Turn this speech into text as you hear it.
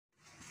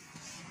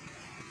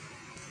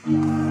There's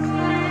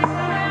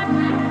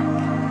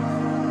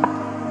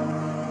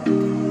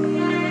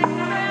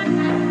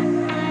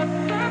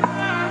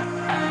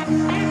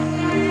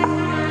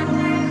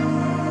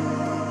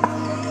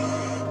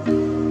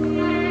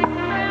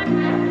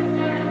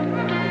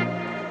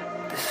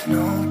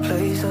no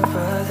place I'd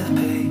rather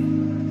be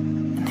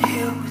than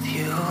here with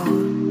you.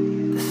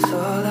 That's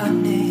all I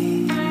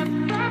need.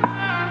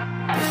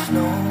 There's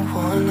no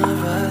one I'd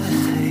rather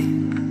see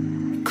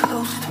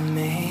close to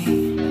me.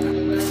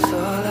 That's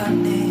all I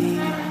need.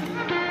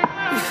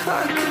 If I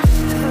could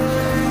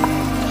stay,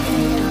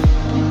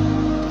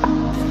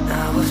 then I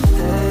would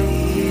stay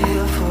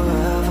here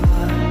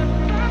forever.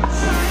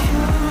 If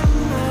you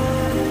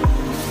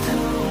miss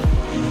too.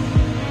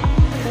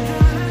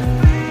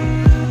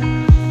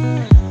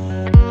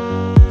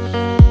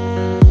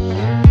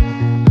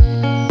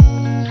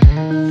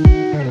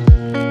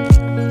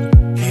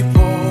 Keep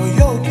all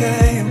your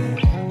game.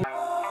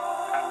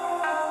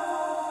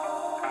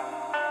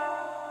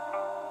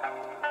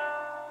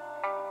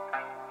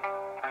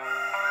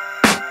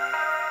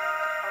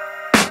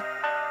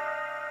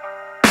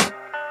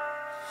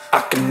 I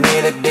can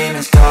hear the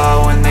demons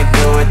call when they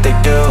do what they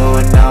do.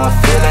 And now I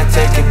feel like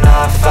taking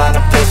off, find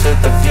a place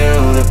with a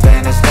view. The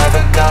pain is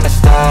never gonna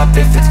stop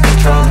if it's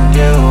controlling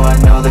you. I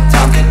know that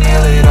time can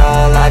heal it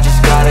all, I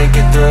just gotta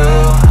get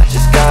through. I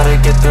just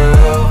gotta get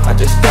through, I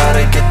just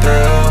gotta get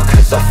through.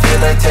 Cause I feel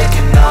like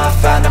taking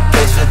off, find a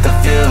place with a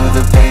view.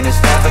 The pain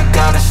is never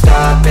gonna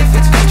stop if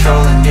it's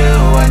controlling you.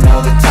 I know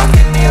that time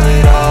can heal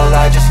it all,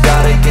 I just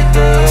gotta get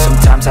through.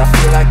 Sometimes I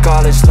feel like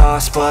all is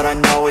lost, but I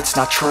know it's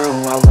not true.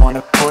 I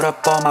wanna put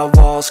up all my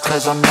walls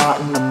cause I'm not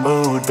in the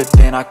mood, but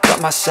then I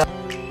cut myself.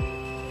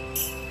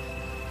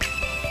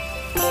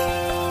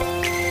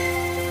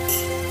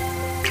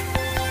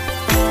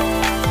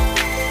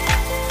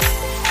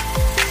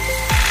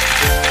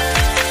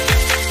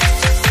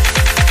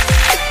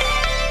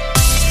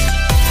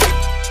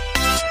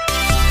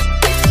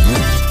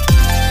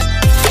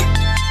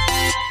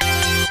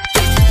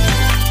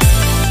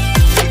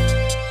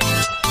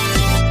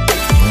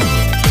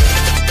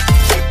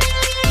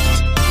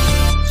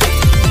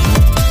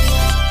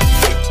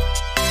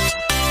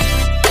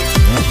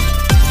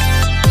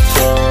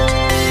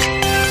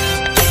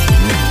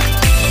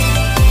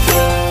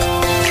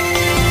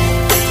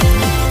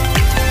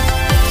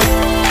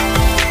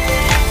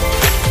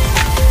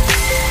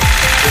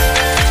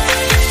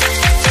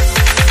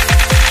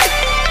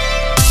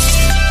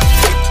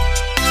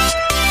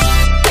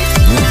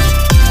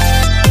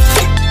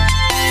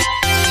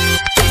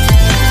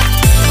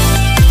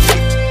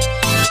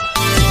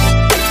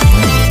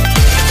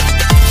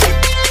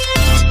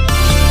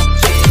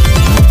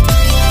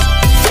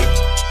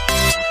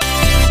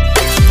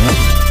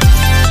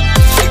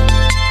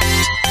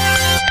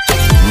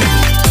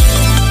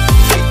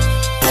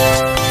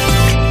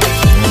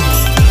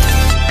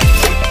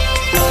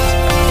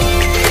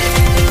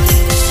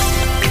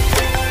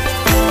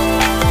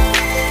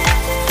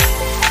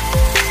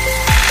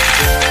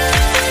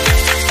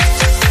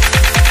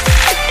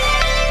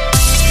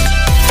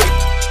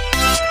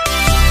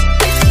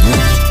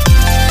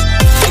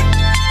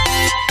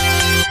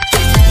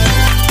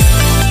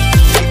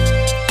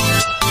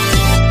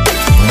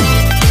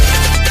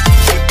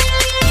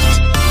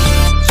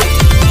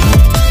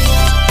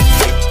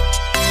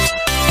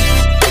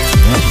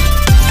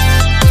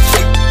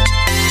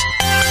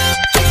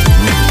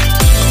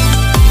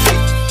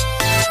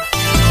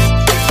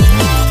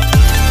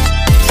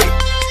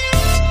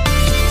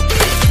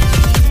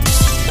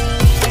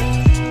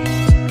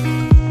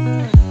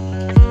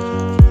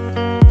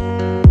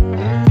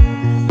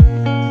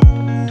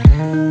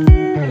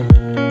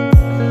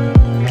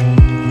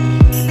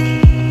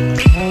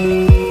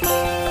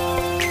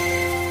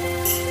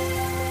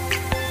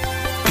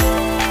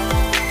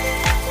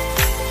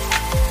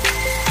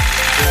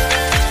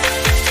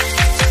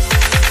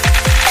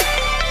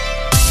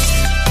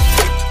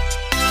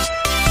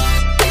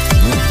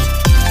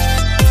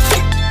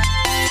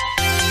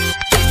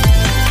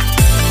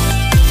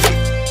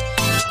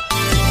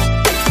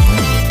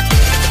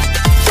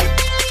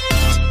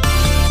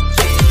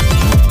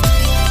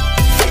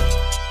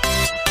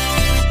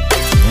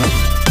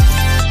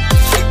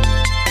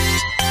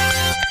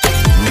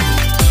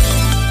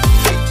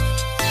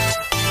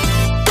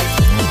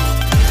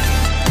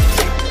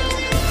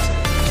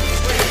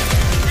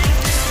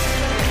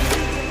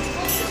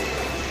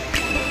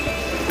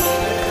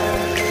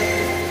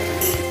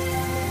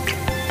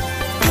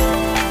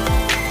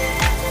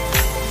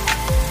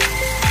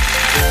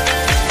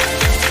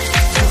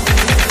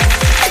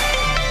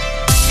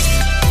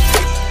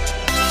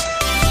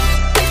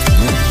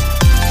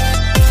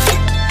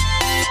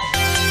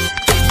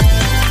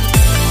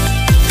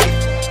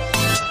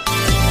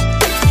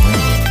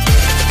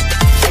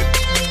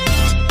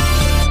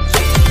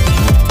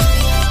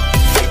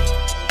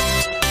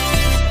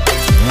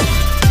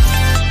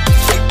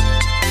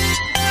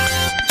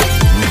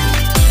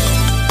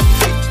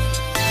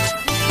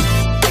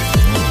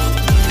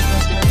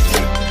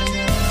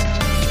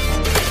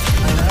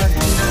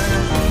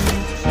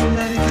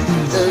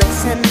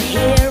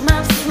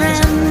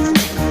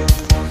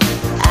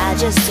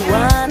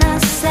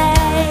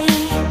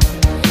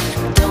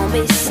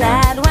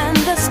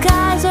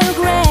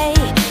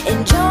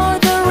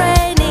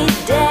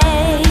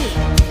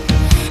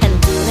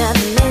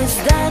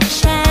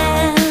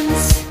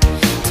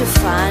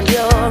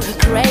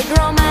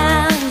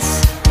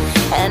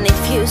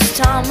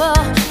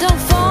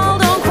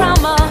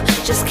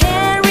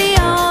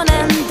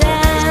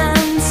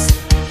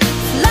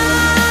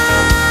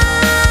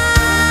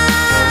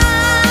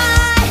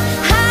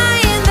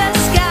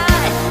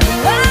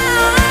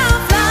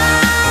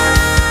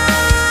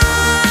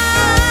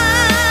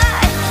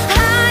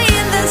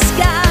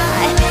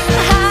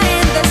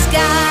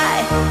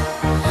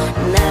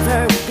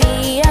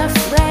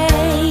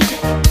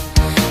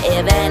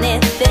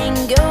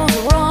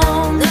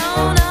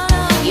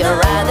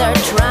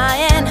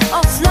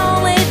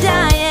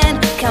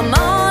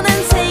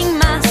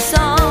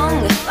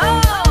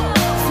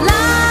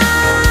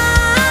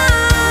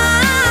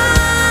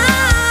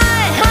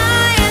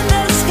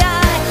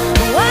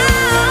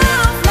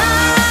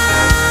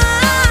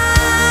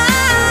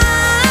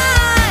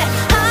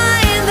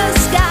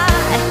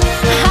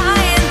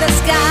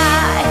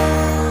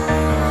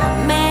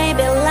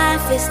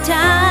 is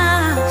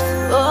tough,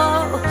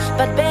 oh,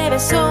 but baby,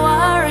 so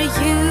are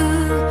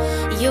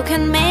you. You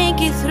can make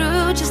it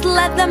through, just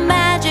let the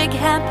magic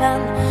happen.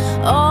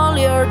 All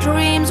your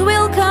dreams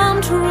will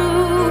come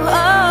true.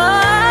 Oh.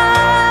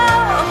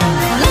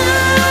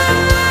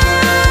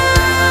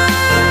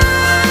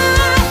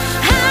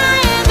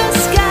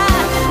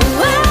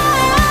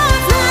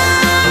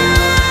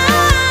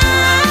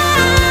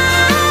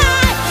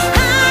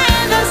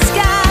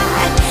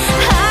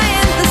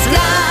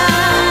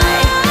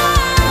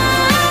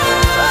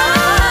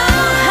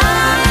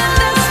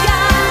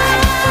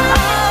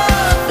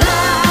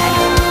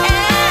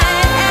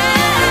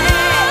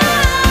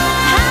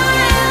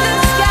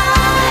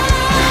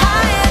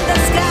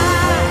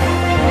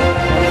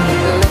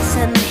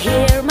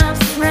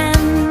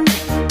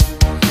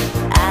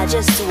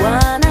 Just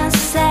wanna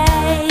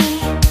say,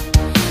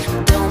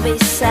 don't be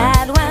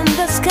sad when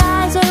the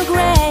skies are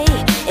gray.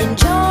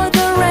 Enjoy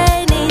the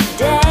rainy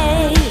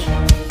day,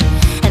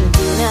 and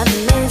do not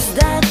miss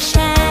the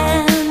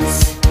chance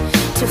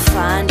to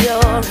find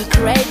your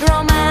great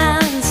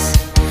romance.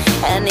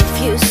 And if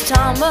you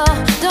stumble,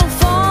 don't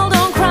fall,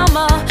 don't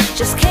crumble,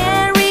 just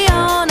carry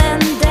on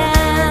and dance.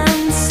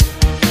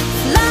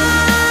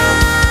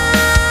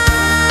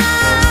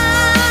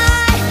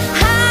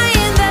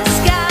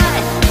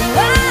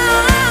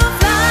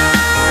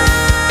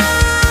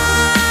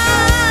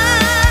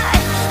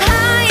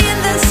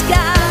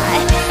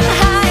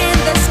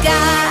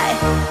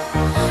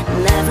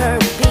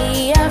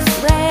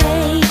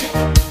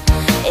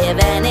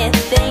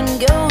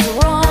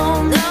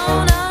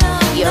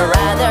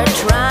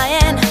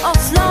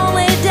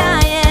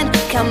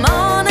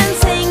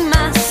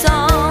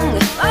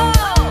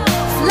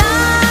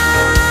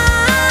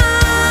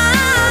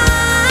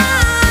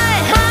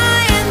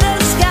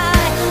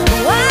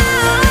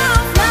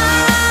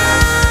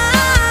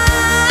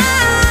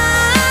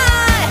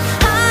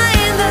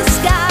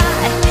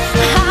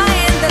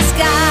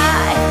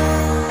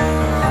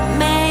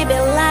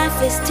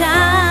 Is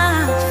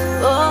tough,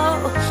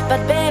 oh,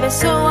 but baby,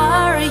 so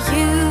are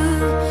you.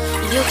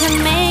 You can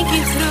make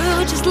it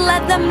through, just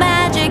let the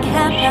magic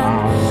happen.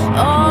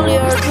 All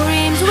your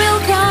dreams will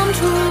come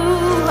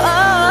true.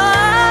 Oh.